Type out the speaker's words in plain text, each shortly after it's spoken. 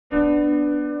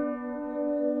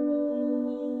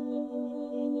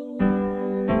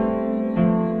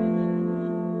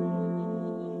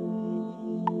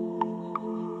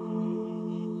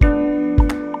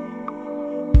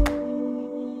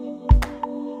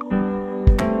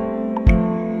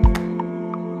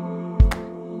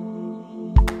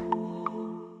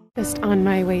Just on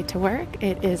my way to work.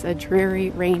 It is a dreary,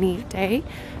 rainy day,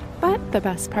 but the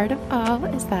best part of all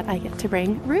is that I get to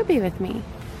bring Ruby with me.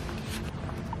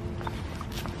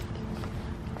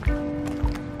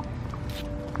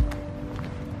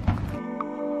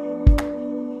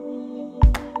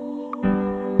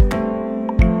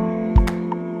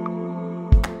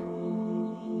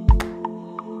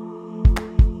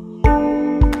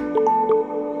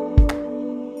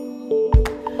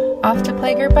 Off to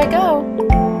playgroup I go.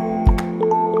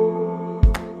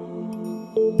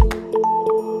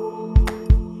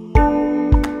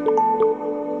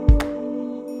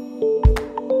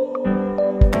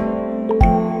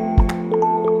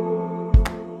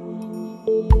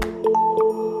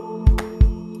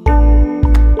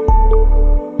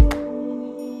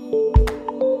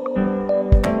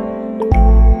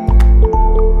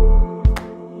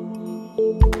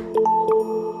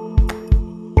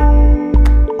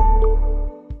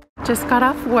 Just got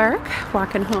off work,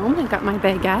 walking home. I got my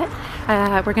baguette.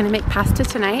 We're gonna make pasta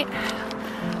tonight.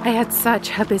 I had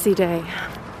such a busy day.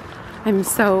 I'm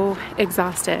so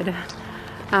exhausted.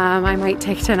 I might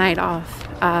take tonight off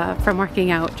from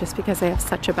working out just because I have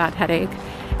such a bad headache.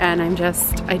 And I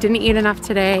didn't eat enough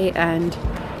today and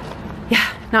yeah,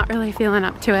 not really feeling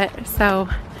up to it. So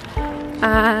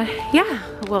yeah,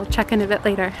 we'll check in a bit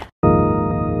later.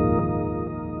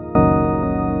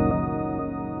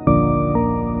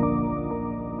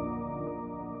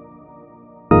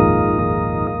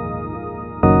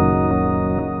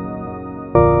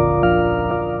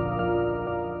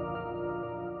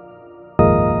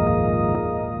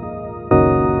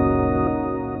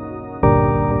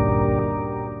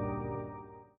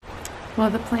 Well,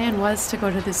 the plan was to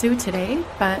go to the zoo today,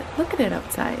 but look at it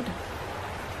outside.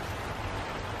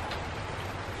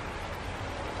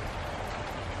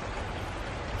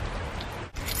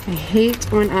 I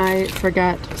hate when I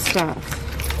forget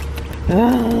stuff.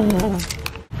 Ugh.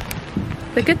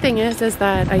 The good thing is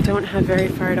that I don't have very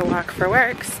far to walk for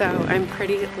work, so I'm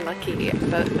pretty lucky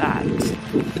about that.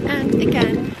 And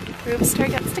again, Roomster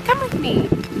gets to come with me.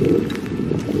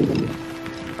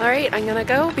 Alright, I'm gonna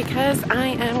go because I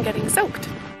am getting soaked.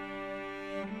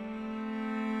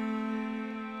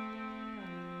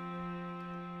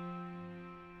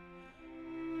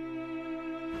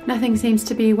 Nothing seems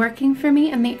to be working for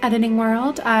me in the editing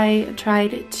world. I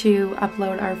tried to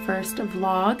upload our first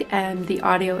vlog and the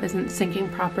audio isn't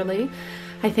syncing properly.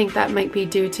 I think that might be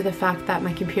due to the fact that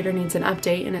my computer needs an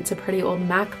update and it's a pretty old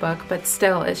MacBook, but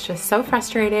still, it's just so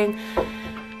frustrating.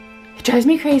 It drives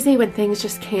me crazy when things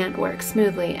just can't work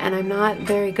smoothly, and I'm not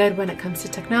very good when it comes to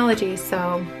technology,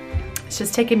 so it's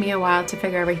just taken me a while to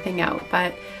figure everything out,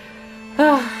 but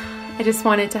I just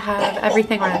wanted to have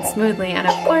everything run smoothly, and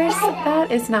of course,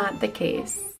 that is not the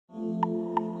case.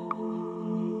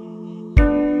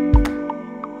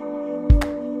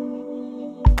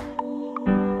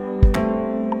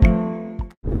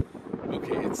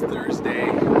 Okay, it's Thursday.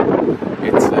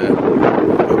 It's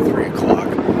about 3 o'clock.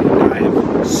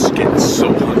 I'm getting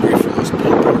so hungry for those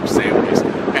pulled pork sandwiches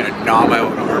and a gnaw my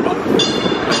own arm off.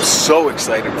 I'm so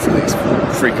excited for these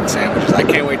freaking sandwiches. I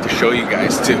can't wait to show you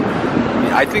guys too.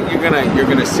 I think you're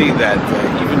gonna see that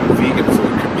even vegan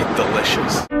food can be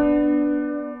delicious.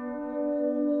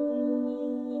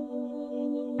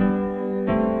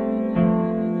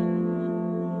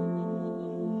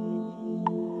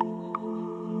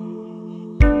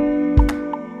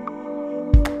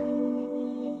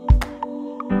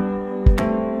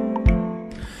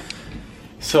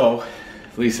 So,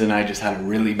 Lisa and I just had a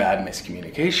really bad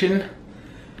miscommunication.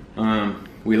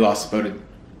 We lost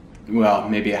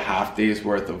about maybe a half day's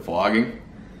worth of vlogging,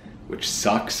 which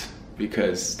sucks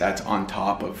because that's on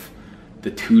top of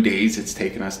the 2 days it's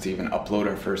taken us to even upload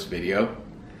our first video.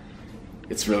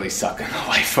 It's really sucking the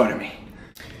life out of me.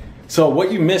 So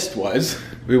what you missed was,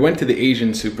 we went to the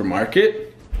Asian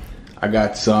supermarket. I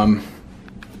got some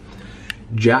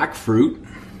jackfruit.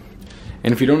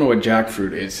 And if you don't know what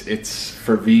jackfruit is, it's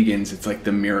for vegans, it's like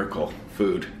the miracle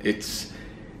food. It's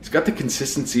got the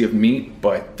consistency of meat,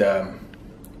 but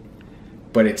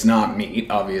it's not meat,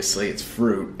 obviously, it's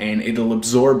fruit, and it'll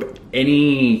absorb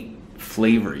any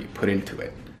flavor you put into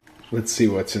it. Let's see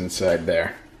what's inside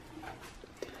there.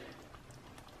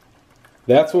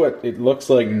 That's what it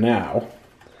looks like now.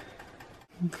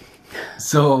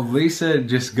 So Lisa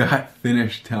just got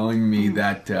finished telling me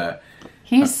that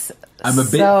I'm a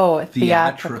bit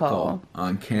theatrical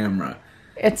on camera.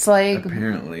 It's like,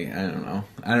 apparently, I don't know.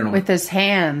 With his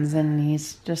hands, and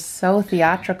he's just so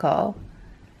theatrical.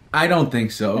 I don't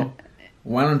think so.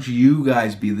 Why don't you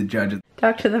guys be the judge?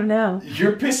 Talk to them now.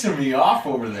 You're pissing me off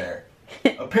over there.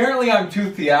 Apparently I'm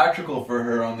too theatrical for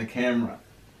her on the camera.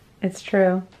 It's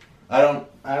true. I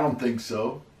don't think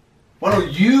so. Why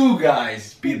don't you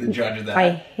guys be the judge of that? I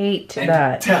hate and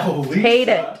that. tell Lisa Hate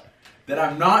it. that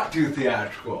I'm not too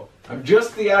theatrical. I'm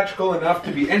just theatrical enough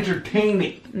to be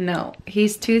entertaining. No,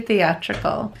 he's too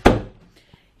theatrical.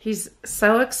 He's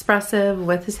so expressive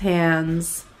with his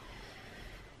hands.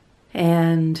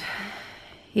 And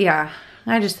yeah,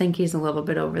 I just think he's a little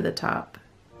bit over the top.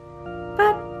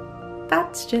 But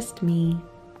that's just me.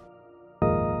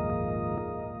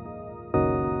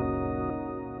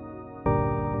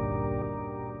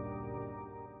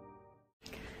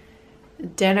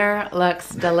 Dinner looks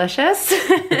delicious.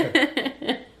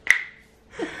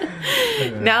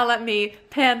 Now let me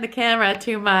pan the camera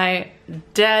to my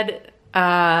dead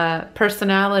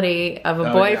personality of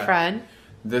a boyfriend. Yeah.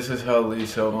 This is how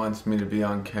Lisa wants me to be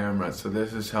on camera, so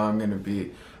this is how I'm gonna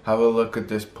be. Have a look at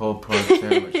this pulled pork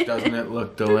sandwich. Doesn't it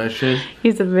look delicious?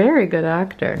 He's a very good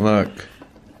actor. Look.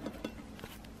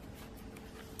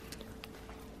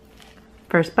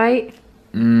 First bite.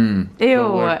 Mmm. Ew.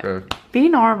 Delicious. Be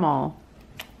normal.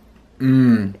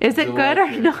 Mmm. Is it good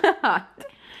or not?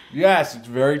 Yes, it's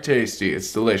very tasty.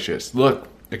 It's delicious. Look,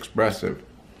 expressive.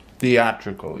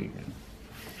 Theatrical even.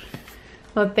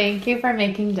 Well, thank you for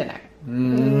making dinner.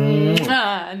 Mm.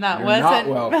 And that You're wasn't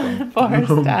not welcome.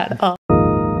 forced at all.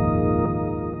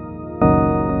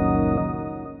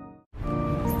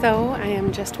 So I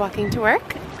am just walking to work.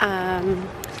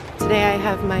 Today I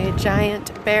have my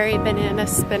giant berry banana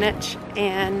spinach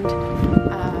and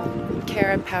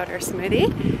carrot powder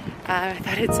smoothie. I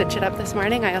thought I'd switch it up this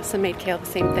morning. I also made kale the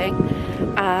same thing.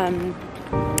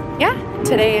 Yeah,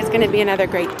 today is going to be another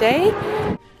great day.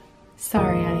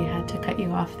 Sorry I had to cut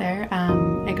you off there.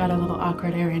 I got a little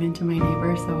awkward. I ran into my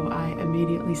neighbor, so I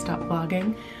immediately stopped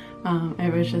vlogging.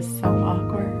 It was just so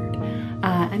awkward.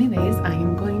 Anyways, I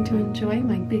am going to enjoy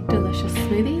my big delicious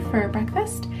smoothie for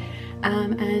breakfast.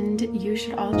 And you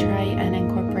should all try and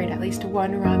incorporate at least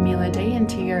one raw meal a day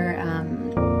into your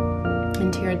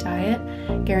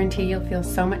diet. Guarantee you'll feel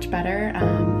so much better.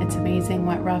 It's amazing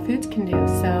what raw foods can do.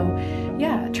 So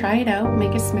yeah, try it out,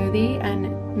 make a smoothie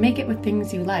and make it with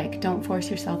things you like. Don't force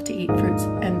yourself to eat fruits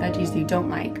and veggies you don't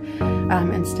like.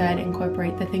 Instead,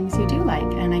 incorporate the things you do like,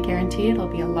 and I guarantee it'll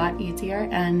be a lot easier,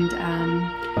 and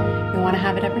you'll want to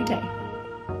have it every day.